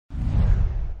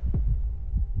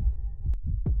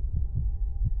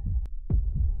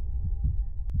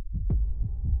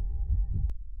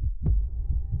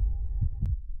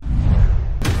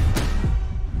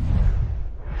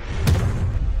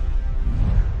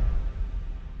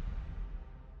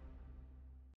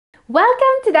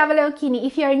Welcome to Double O Kidney.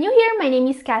 If you are new here, my name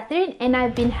is Catherine and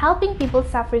I've been helping people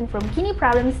suffering from kidney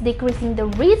problems decreasing the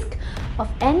risk of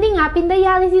ending up in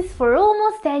dialysis for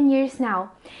almost 10 years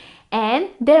now. And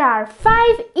there are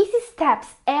 5 easy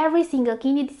steps every single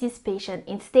kidney disease patient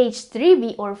in stage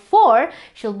 3B or 4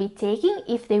 should be taking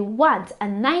if they want a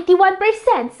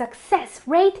 91% success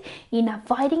rate in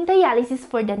avoiding dialysis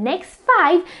for the next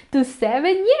 5 to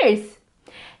 7 years.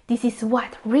 This is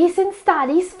what recent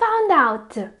studies found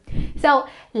out. So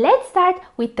let's start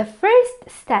with the first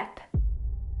step.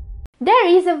 There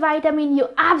is a vitamin you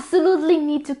absolutely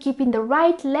need to keep in the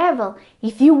right level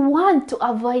if you want to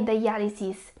avoid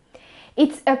dialysis.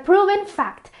 It's a proven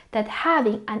fact that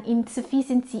having an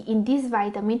insufficiency in this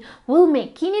vitamin will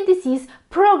make kidney disease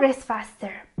progress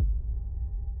faster.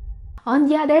 On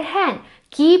the other hand,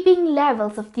 keeping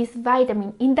levels of this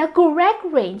vitamin in the correct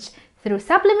range through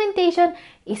supplementation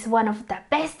is one of the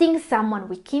best things someone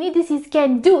with kidney disease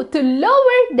can do to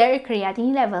lower their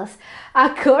creatinine levels,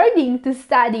 according to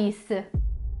studies.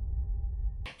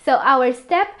 So our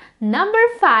step number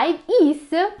 5 is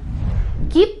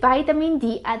keep vitamin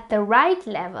D at the right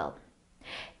level.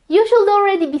 You should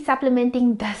already be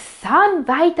supplementing the sun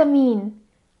vitamin.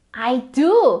 I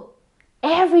do,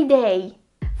 every day.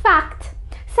 Fact.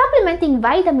 Supplementing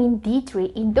vitamin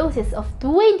D3 in doses of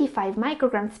 25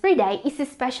 micrograms per day is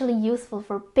especially useful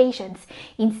for patients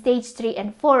in stage 3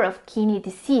 and 4 of kidney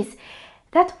disease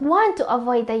that want to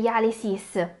avoid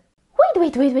dialysis.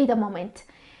 Wait a moment.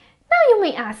 Now you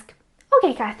may ask,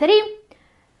 okay Catherine,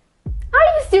 are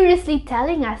you seriously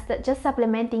telling us that just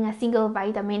supplementing a single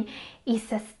vitamin is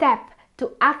a step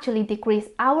to actually decrease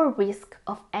our risk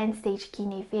of end-stage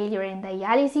kidney failure and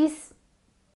dialysis?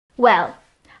 Well,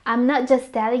 I'm not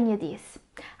just telling you this,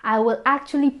 I will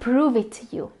actually prove it to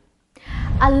you.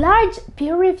 A large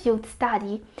peer-reviewed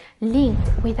study linked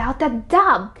without a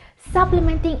doubt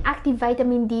supplementing active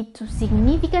vitamin D to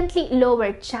significantly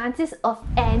lower chances of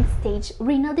end-stage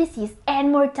renal disease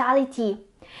and mortality.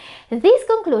 These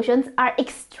conclusions are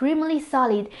extremely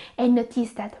solid and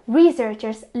notice that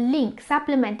researchers link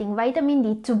supplementing vitamin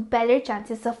D to better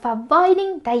chances of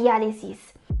avoiding dialysis.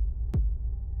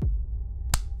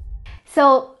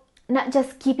 So, not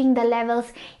just keeping the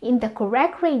levels in the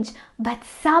correct range, but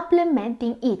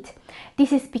supplementing it.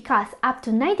 This is because up to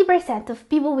 90% of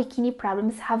people with kidney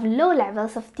problems have low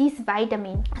levels of this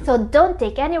vitamin. So don't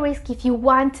take any risk if you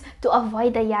want to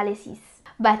avoid dialysis.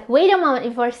 But wait a moment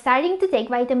before starting to take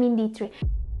vitamin D3.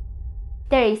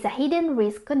 There is a hidden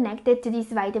risk connected to this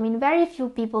vitamin very few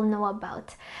people know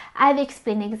about. I've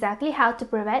explained exactly how to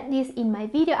prevent this in my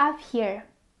video up here.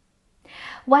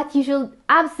 What you should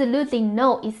absolutely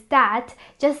know is that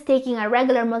just taking a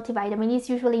regular multivitamin is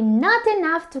usually not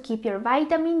enough to keep your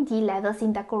vitamin D levels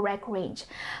in the correct range.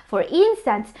 For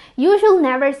instance, you should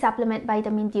never supplement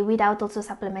vitamin D without also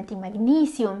supplementing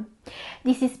magnesium.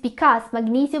 This is because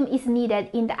magnesium is needed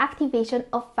in the activation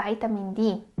of vitamin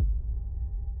D.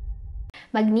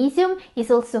 Magnesium is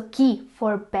also key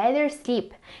for better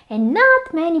sleep, and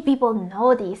not many people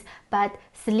know this, but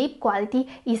sleep quality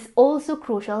is also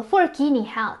crucial for kidney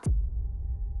health,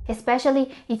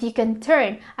 especially if you can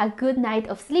turn a good night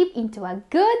of sleep into a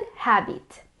good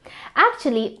habit.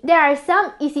 Actually, there are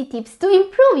some easy tips to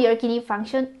improve your kidney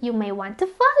function you may want to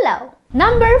follow.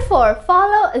 Number 4,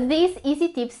 follow these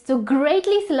easy tips to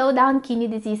greatly slow down kidney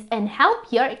disease and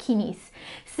help your kidneys.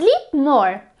 Sleep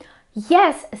more.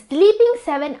 Yes, sleeping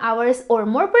 7 hours or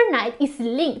more per night is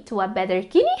linked to a better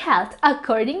kidney health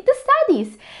according to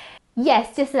studies.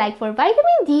 Yes, just like for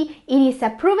vitamin D, it is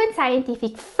a proven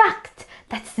scientific fact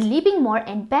that sleeping more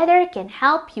and better can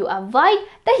help you avoid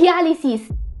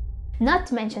dialysis. Not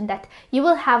to mention that you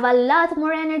will have a lot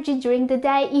more energy during the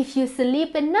day if you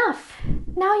sleep enough.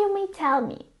 Now you may tell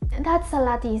me, that's a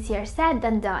lot easier said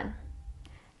than done.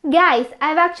 Guys,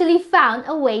 I've actually found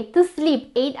a way to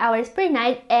sleep 8 hours per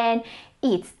night, and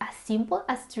it's as simple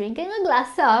as drinking a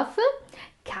glass of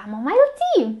chamomile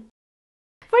tea.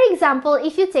 For example,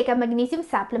 if you take a magnesium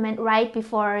supplement right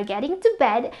before getting to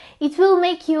bed, it will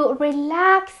make you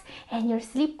relax and your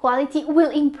sleep quality will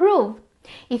improve.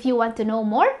 If you want to know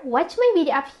more, watch my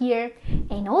video up here,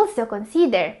 and also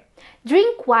consider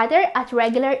drink water at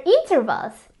regular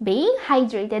intervals. Being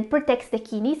hydrated protects the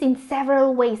kidneys in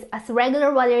several ways, as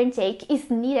regular water intake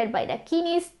is needed by the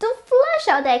kidneys to flush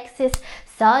out excess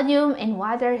sodium and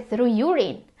water through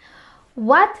urine.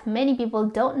 What many people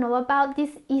don't know about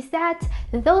this is that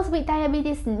those with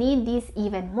diabetes need this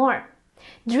even more.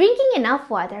 Drinking enough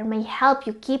water may help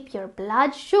you keep your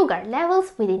blood sugar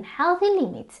levels within healthy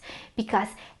limits, because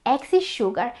excess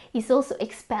sugar is also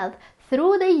expelled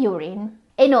through the urine.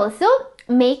 And also,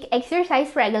 make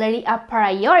exercise regularly a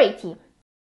priority.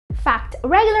 Fact,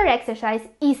 regular exercise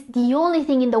is the only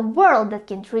thing in the world that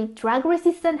can treat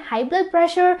drug-resistant high blood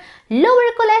pressure, lower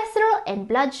cholesterol, and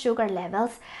blood sugar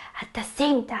levels at the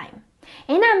same time.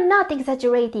 And I'm not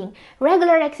exaggerating,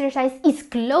 regular exercise is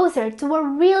closer to a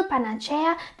real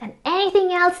panacea than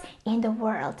anything else in the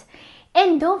world.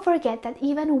 And don't forget that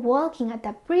even walking at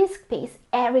a brisk pace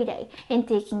every day and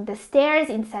taking the stairs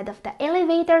instead of the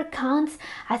elevator counts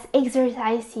as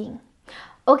exercising.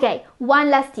 Okay, one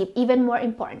last tip, even more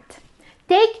important.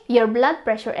 Take your blood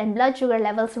pressure and blood sugar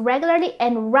levels regularly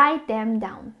and write them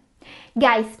down.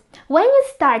 Guys, when you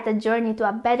start a journey to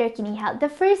a better kidney health, the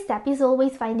first step is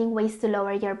always finding ways to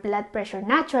lower your blood pressure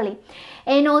naturally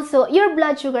and also your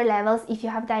blood sugar levels if you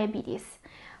have diabetes.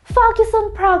 Focus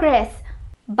on progress,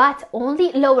 but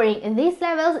only lowering these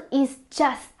levels is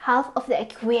just half of the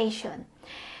equation.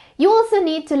 You also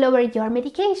need to lower your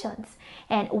medications.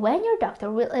 And when your doctor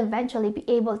will eventually be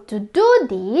able to do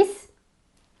this,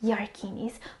 your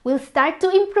kidneys will start to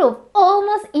improve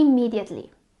almost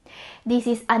immediately. This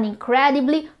is an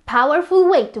incredibly powerful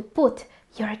way to put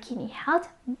your kidney health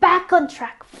back on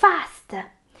track fast.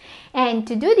 And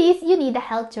to do this, you need a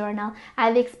health journal.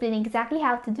 I've explained exactly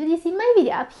how to do this in my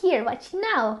video up here, watch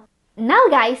now. Now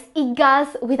guys, it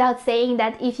goes without saying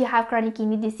that if you have chronic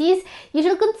kidney disease, you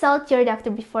should consult your doctor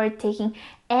before taking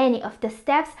any of the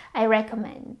steps I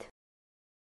recommend.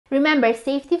 Remember,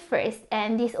 safety first,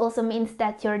 and this also means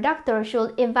that your doctor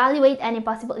should evaluate any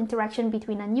possible interaction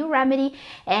between a new remedy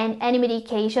and any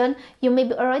medication you may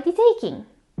be already taking.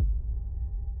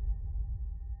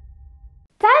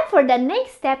 Time for the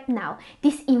next step now.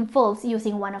 This involves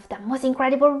using one of the most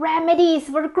incredible remedies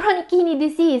for chronic kidney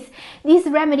disease. This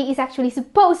remedy is actually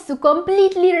supposed to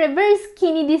completely reverse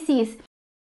kidney disease.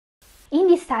 In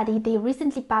this study, they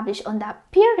recently published on the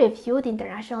peer-reviewed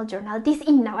international journal this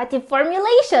innovative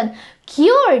formulation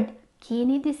cured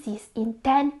kidney disease in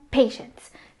 10 patients,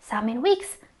 some in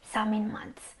weeks, some in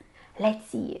months. Let's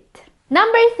see it.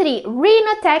 Number 3,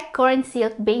 Renotech corn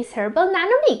silk based herbal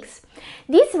nanomix.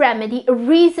 This remedy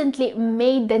recently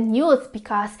made the news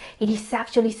because it is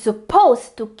actually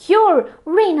supposed to cure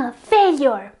renal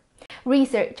failure.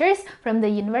 Researchers from the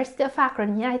University of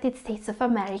Akron, United States of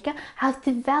America, have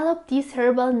developed this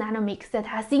herbal nanomix that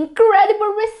has incredible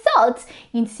results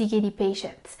in CKD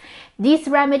patients. This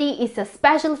remedy is a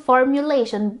special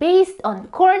formulation based on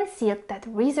corn silk that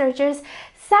researchers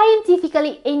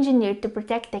scientifically engineered to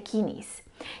protect the kidneys.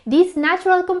 This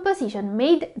natural composition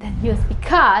made the news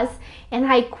because, and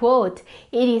I quote,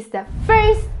 it is the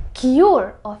first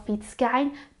cure of its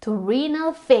kind to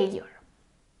renal failure.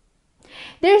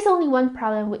 There is only one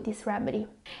problem with this remedy.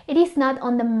 It is not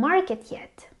on the market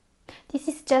yet. This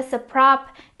is just a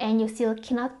prop and you still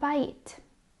cannot buy it.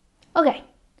 Okay,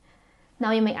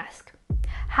 now you may ask,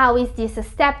 how is this a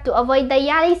step to avoid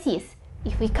dialysis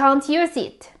if we can't use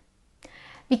it?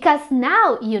 Because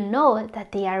now you know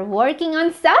that they are working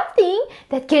on something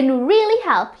that can really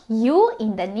help you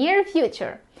in the near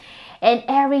future. And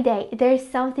every day there's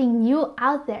something new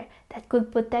out there that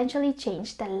could potentially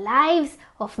change the lives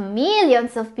of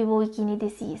millions of people with kidney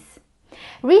disease.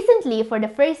 Recently, for the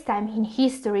first time in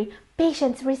history,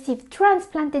 patients received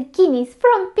transplanted kidneys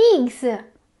from pigs.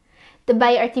 The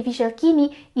bioartificial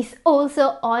kidney is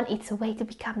also on its way to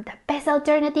become the best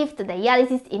alternative to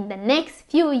dialysis in the next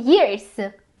few years.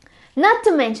 Not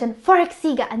to mention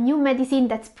Forxiga, a new medicine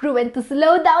that's proven to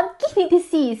slow down kidney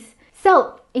disease.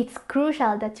 So, it's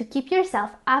crucial that you keep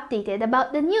yourself updated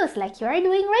about the news like you are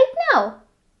doing right now.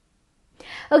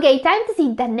 Okay, time to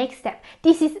see the next step.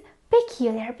 This is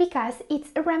peculiar because it's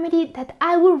a remedy that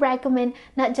I would recommend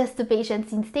not just to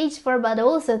patients in stage 4 but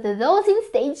also to those in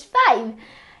stage 5.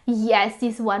 Yes,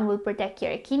 this one will protect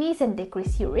your kidneys and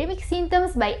decrease uremic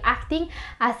symptoms by acting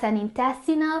as an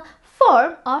intestinal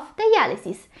form of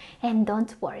dialysis. And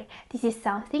don't worry, this is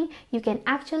something you can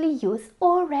actually use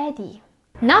already.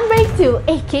 Number 2,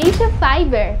 acacia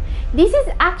fiber. This is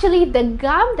actually the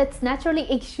gum that's naturally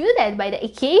exuded by the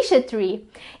acacia tree.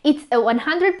 It's a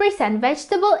 100%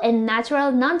 vegetable and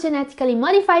natural, non-genetically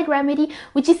modified remedy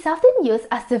which is often used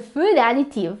as a food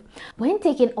additive. When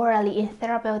taken orally in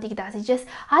therapeutic dosages,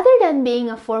 other than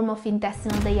being a form of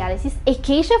intestinal dialysis,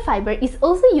 acacia fiber is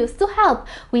also used to help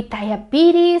with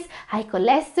diabetes, high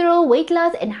cholesterol, weight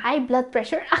loss, and high blood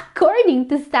pressure according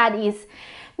to studies.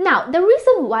 Now, the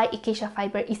reason why acacia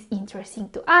fiber is interesting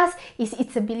to us is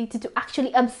its ability to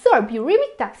actually absorb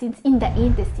uremic toxins in the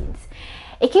intestines.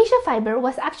 Acacia fiber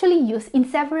was actually used in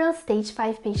several stage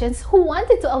 5 patients who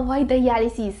wanted to avoid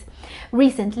dialysis.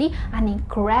 Recently, an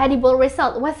incredible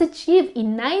result was achieved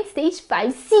in 9 stage 5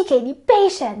 CKD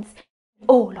patients.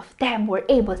 All of them were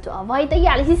able to avoid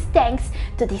dialysis thanks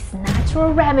to this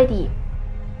natural remedy.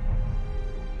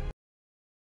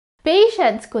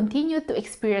 Patients continued to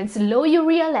experience low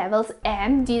urea levels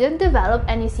and didn't develop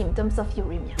any symptoms of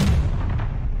uremia.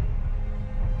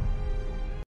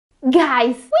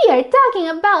 Guys, we are talking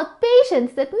about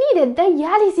patients that needed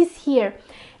dialysis here.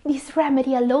 This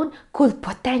remedy alone could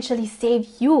potentially save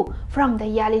you from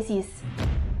dialysis.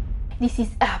 This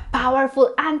is a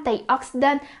powerful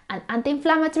antioxidant and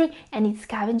anti-inflammatory, and it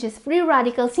scavenges free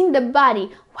radicals in the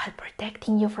body while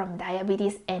protecting you from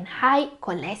diabetes and high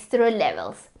cholesterol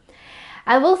levels.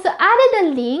 I've also added a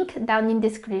link down in the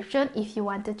description if you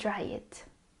want to try it.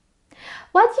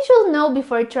 What you should know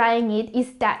before trying it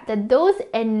is that the dose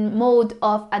and mode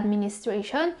of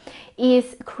administration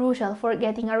is crucial for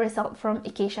getting a result from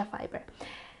acacia fiber.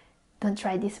 Don't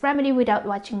try this remedy without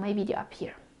watching my video up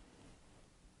here.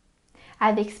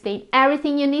 I've explained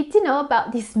everything you need to know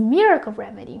about this miracle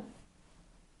remedy.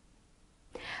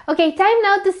 Okay, time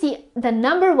now to see the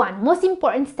number one most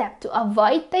important step to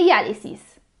avoid dialysis.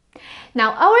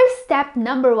 Now, our step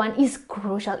number one is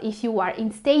crucial if you are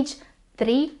in stage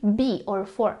 3B or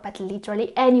 4, but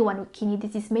literally anyone with kidney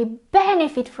disease may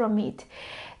benefit from it.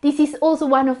 This is also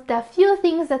one of the few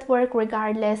things that work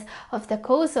regardless of the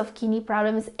cause of kidney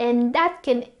problems, and that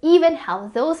can even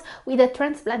help those with a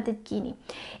transplanted kidney.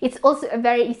 It's also a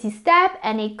very easy step,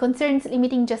 and it concerns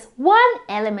limiting just one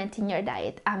element in your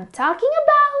diet. I'm talking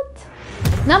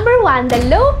about number one, the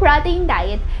low protein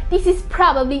diet. This is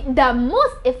probably the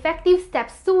most effective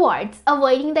steps towards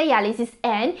avoiding dialysis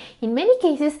and, in many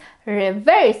cases,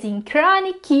 reversing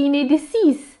chronic kidney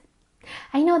disease.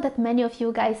 I know that many of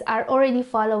you guys are already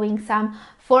following some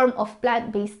form of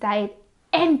plant-based diet,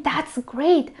 and that's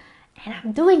great, and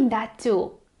I'm doing that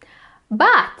too.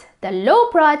 But the low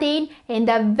protein and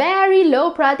the very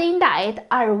low protein diet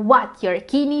are what your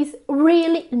kidneys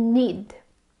really need.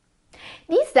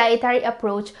 This dietary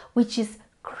approach, which is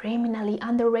criminally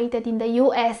underrated in the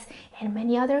US and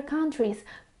many other countries,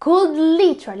 could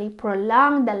literally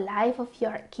prolong the life of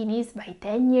your kidneys by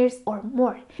 10 years or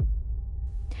more.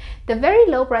 The very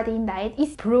low protein diet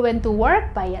is proven to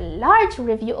work by a large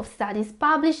review of studies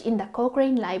published in the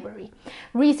Cochrane Library.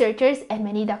 Researchers and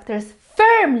many doctors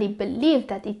firmly believe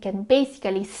that it can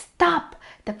basically stop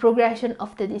the progression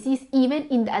of the disease even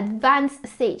in the advanced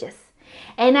stages.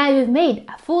 And I've made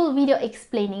a full video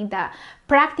explaining the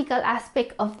practical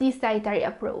aspect of this dietary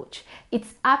approach.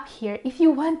 It's up here if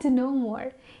you want to know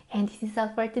more. And this is all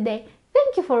for today.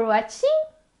 Thank you for watching.